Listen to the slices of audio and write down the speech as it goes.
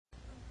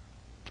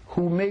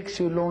who makes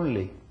you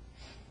lonely?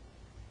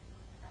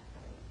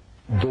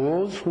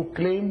 Those who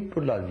claim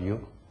to love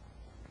you,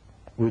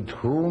 with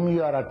whom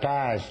you are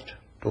attached,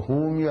 to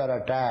whom you are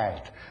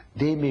attached,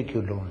 they make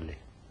you lonely.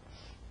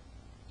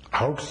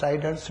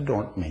 Outsiders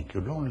don't make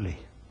you lonely.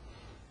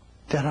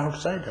 They are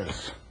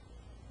outsiders.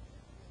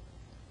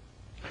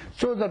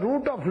 So the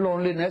root of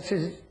loneliness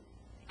is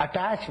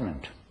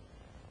attachment.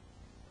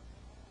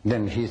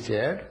 Then he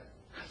said,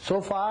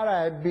 so far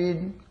I have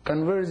been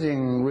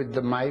conversing with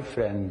my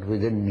friend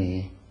within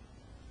me.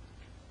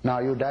 Now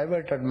you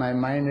diverted my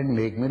mind and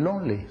make me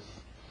lonely.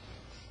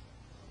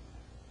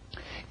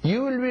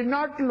 You will be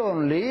not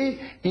lonely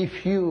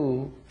if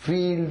you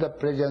feel the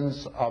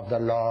presence of the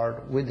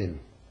Lord within.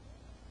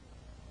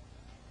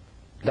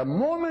 The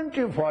moment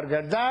you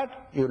forget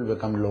that, you will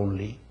become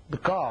lonely,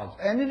 because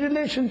any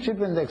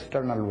relationship in the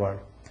external world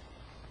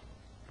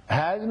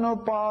has no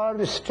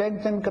power,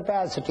 strength and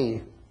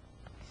capacity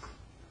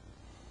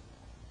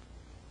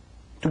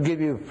to give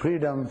you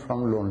freedom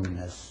from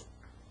loneliness.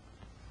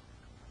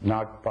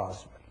 Not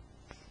possible.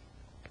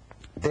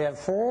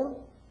 Therefore,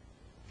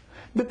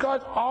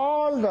 because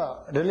all the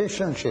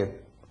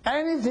relationship,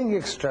 anything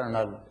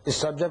external, is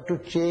subject to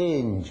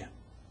change,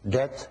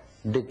 death,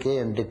 decay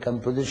and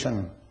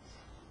decomposition,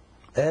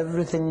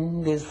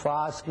 everything is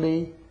fast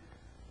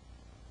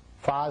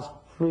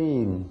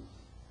fleeing,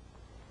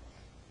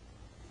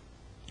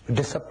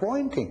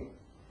 disappointing.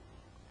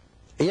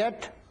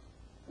 Yet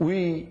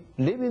we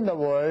live in the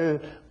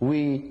world,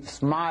 we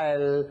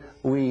smile,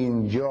 we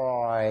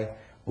enjoy,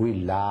 we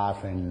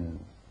laugh and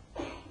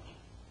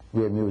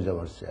we amuse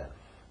ourselves.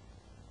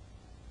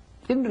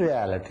 In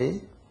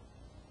reality,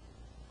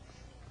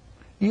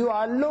 you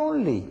are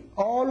lonely,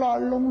 all are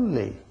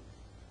lonely.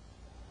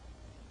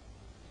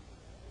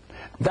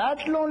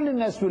 That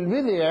loneliness will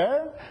be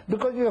there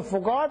because you have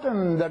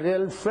forgotten the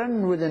real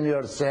friend within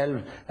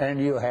yourself and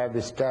you have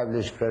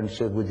established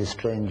friendship with the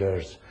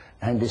strangers,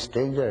 and the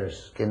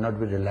strangers cannot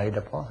be relied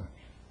upon.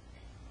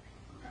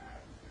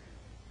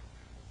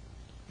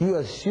 You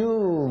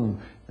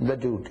assume the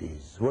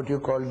duties, what you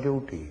call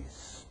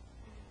duties.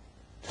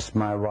 This is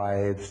my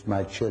wife, this is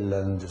my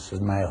children, this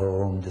is my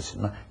home, this is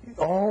my...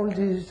 All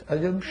these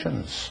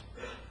assumptions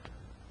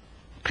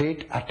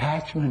create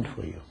attachment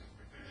for you.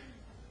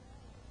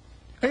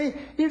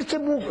 It's a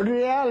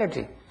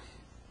reality.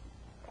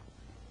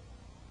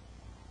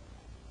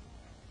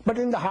 But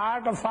in the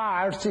heart of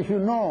hearts, if you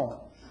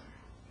know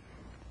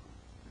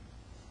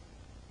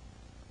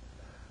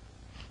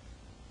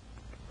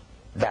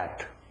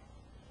that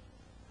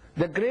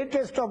the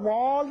greatest of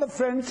all the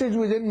friends is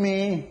within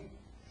me,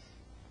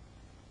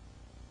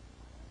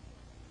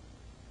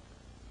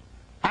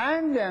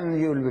 and then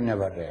you will be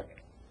never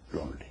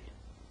lonely.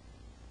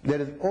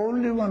 There is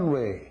only one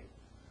way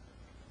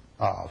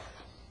of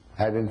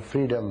having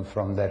freedom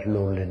from that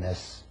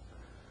loneliness,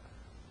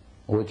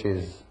 which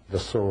is the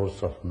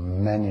source of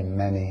many,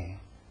 many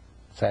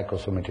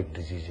psychosomatic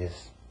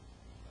diseases.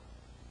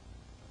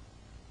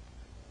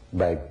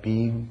 By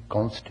being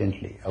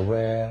constantly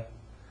aware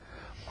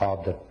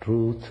of the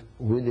truth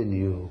within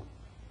you,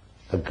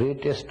 the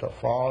greatest of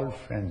all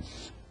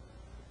friends.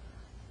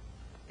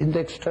 In the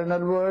external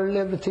world,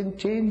 everything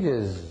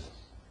changes.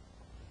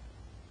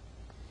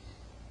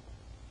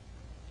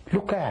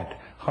 Look at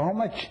how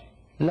much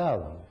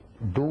love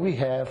do we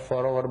have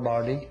for our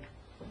body,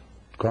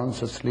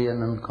 consciously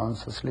and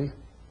unconsciously.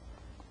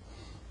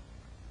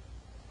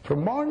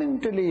 From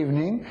morning till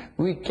evening,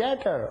 we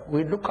cater,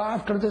 we look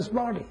after this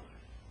body.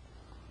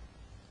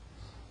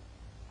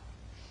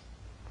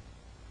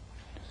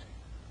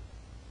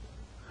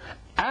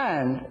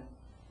 And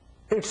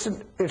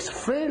it's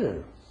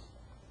frail.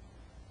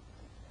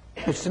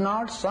 It's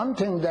not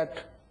something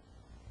that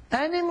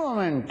any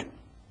moment,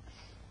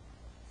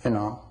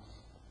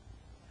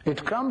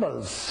 it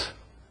crumbles.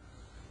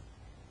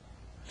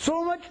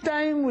 So much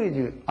time with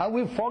you.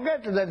 We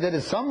forget that there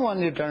is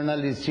someone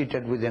eternally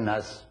seated within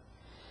us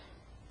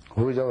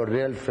who is our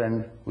real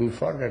friend. We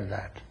forget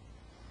that.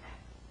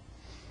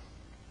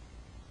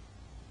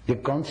 The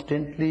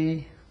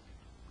constantly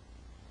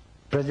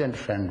present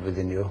friend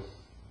within you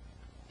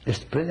is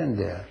present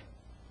there.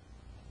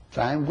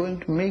 So I am going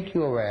to make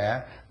you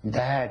aware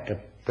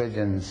that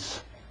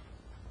presence,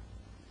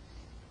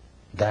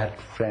 that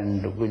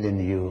friend within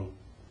you.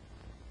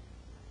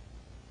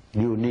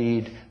 You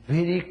need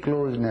very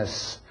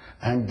closeness,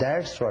 and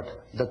that's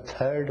what the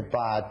third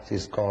path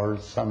is called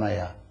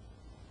samaya.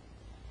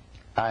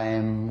 I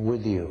am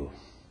with you.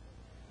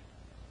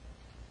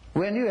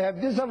 When you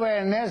have this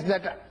awareness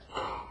that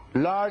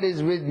Lord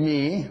is with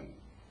me,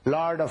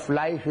 Lord of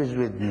life is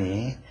with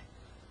me,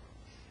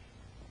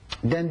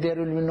 then there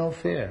will be no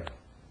fear.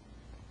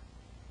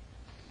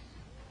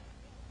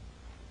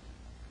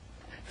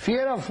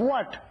 Fear of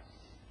what?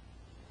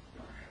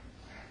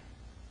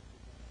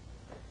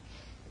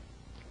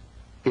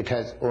 It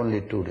has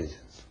only two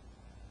reasons: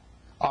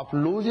 of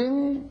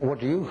losing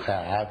what you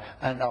have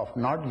and of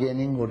not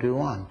gaining what you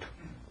want.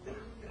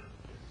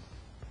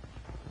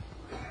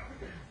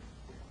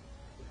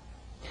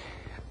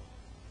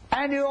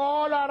 And you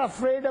all are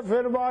afraid of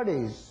your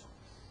bodies.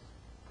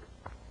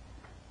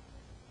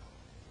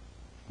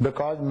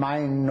 Because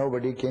mind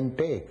nobody can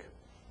take.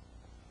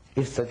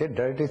 It's such a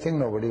dirty thing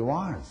nobody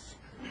wants.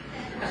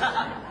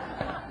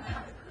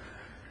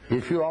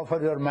 If you offer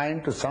your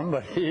mind to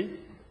somebody,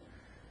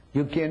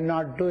 you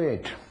cannot do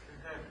it.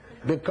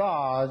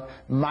 Because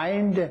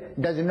mind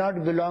does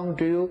not belong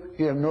to you,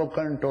 you have no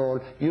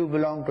control, you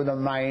belong to the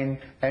mind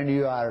and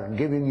you are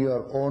giving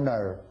your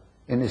owner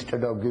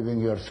instead of giving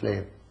your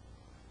slave.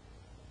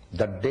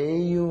 The day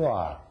you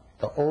are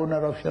the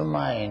owner of your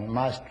mind,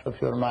 master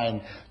of your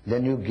mind,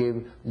 then you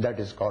give, that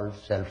is called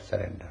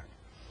self-surrender.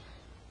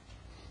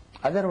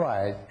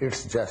 Otherwise,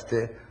 it's just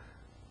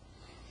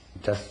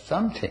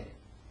something,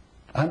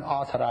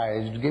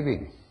 unauthorized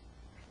giving.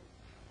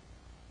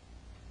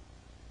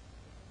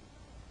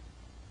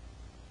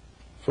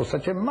 So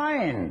such a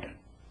mind,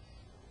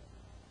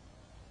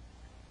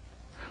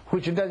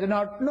 which does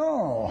not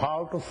know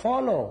how to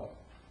follow,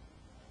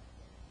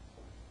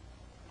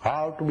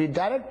 how to be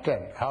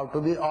directed, how to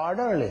be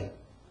orderly,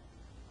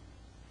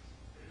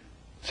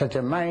 such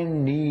a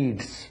mind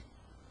needs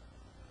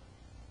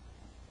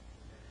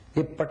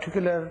a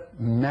particular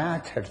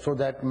method so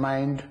that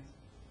mind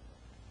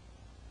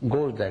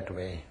goes that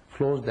way,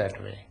 flows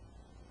that way.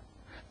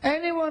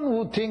 Anyone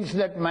who thinks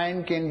that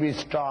mind can be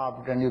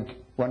stopped and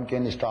one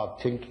can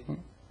stop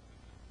thinking,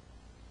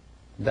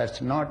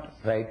 that's not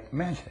right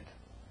method.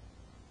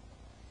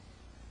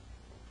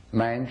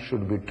 Mind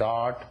should be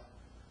taught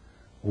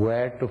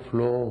where to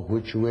flow,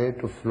 which way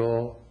to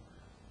flow,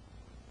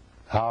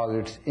 how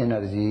its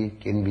energy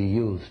can be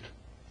used.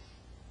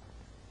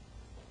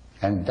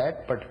 And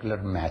that particular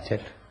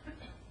method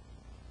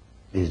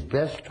is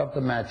best of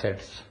the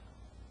methods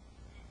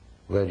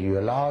where you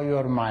allow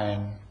your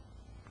mind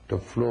to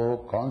flow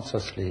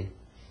consciously,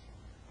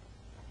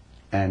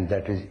 and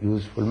that is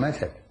useful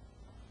method.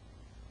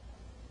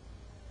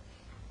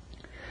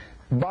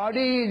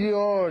 Body is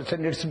yours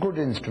and it's a good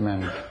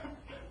instrument.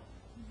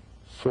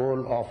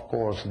 Soul, of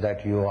course,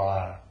 that you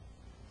are.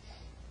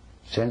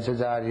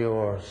 Senses are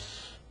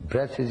yours.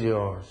 Breath is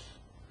yours.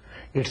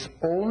 It's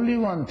only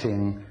one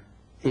thing,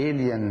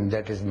 alien,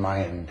 that is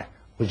mind,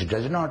 which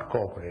does not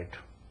cooperate.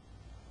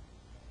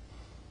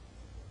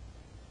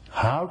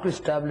 How to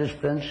establish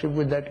friendship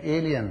with that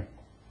alien?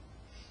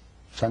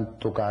 Sant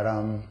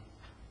Tukaram,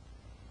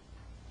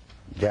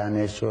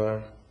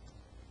 Jnaneshwar,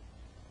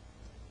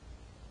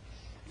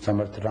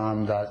 Samarth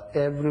Ramdas,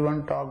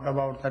 everyone talked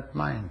about that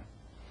mind.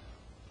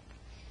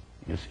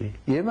 You see,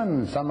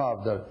 even some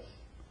of the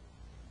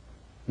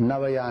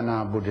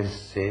Navayana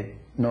Buddhists say,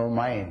 no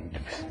mind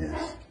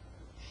business.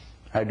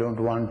 I don't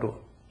want to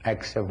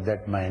accept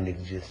that mind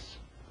exists.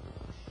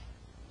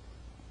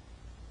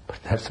 But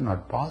that's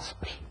not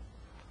possible.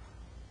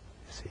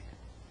 You see.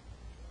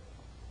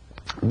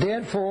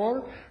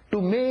 Therefore,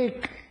 to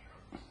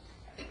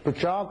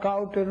chalk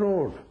out a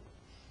road,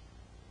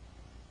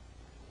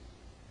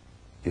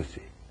 you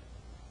see,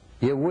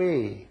 a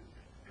way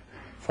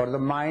for the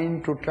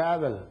mind to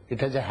travel. It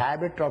has a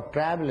habit of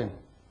traveling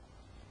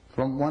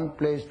from one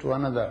place to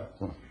another.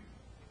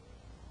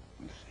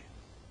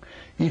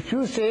 If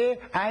you say,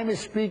 I am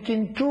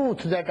speaking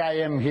truth that I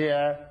am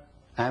here,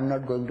 I am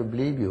not going to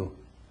believe you,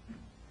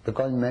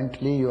 because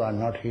mentally you are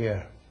not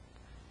here.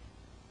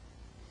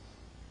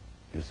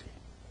 You see.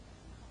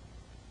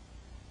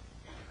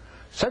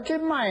 Such a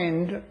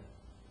mind,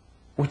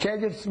 which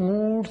has its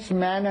moods,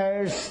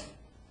 manners,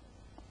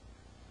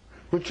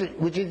 which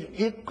is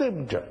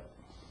equipped,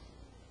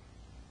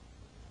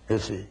 you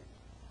see,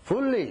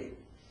 fully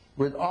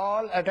with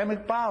all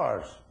atomic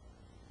powers,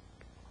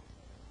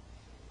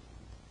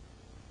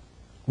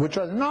 which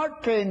was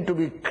not trained to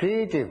be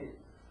creative,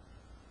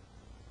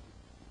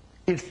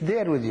 it's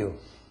there with you.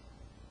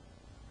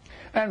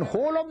 And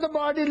whole of the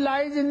body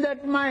lies in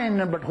that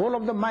mind, but whole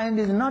of the mind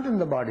is not in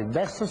the body.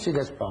 That's the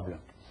serious problem.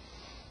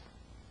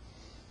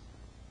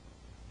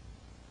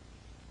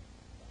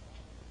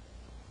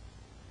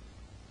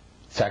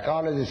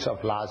 Psychologists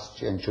of last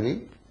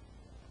century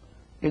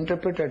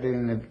interpreted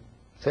in,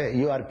 say,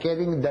 you are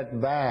carrying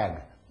that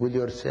bag with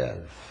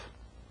yourself.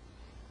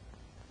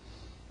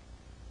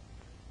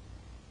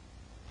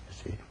 You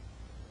see?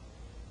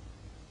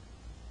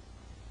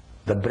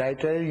 The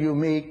brighter you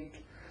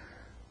make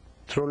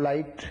through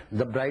light,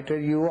 the brighter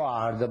you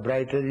are, the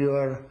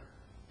brighter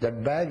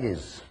that bag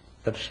is,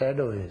 that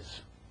shadow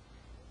is.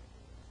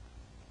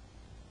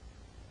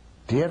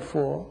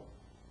 Therefore,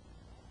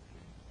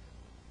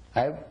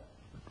 I've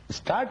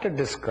started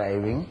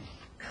describing.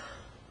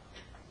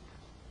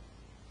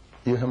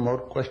 You have more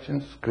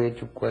questions,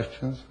 creative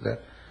questions?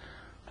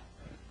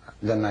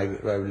 Then I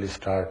will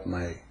start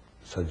my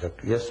subject.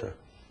 Yes, sir.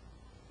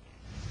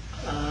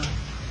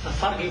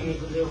 Forgive me,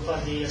 Gurudev,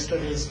 for the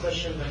yesterday's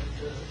question, but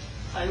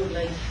I would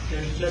like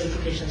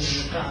clarification in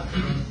your talk.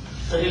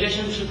 The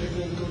relationship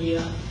between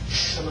Turiya,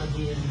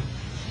 Samadhi and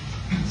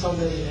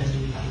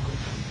Saundaryalahari.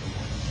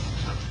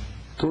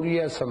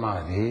 Turiya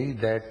Samadhi,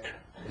 that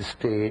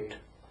state,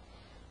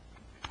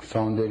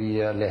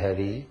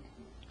 Saundaryalahari,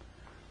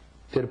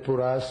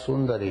 Tripura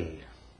Sundari,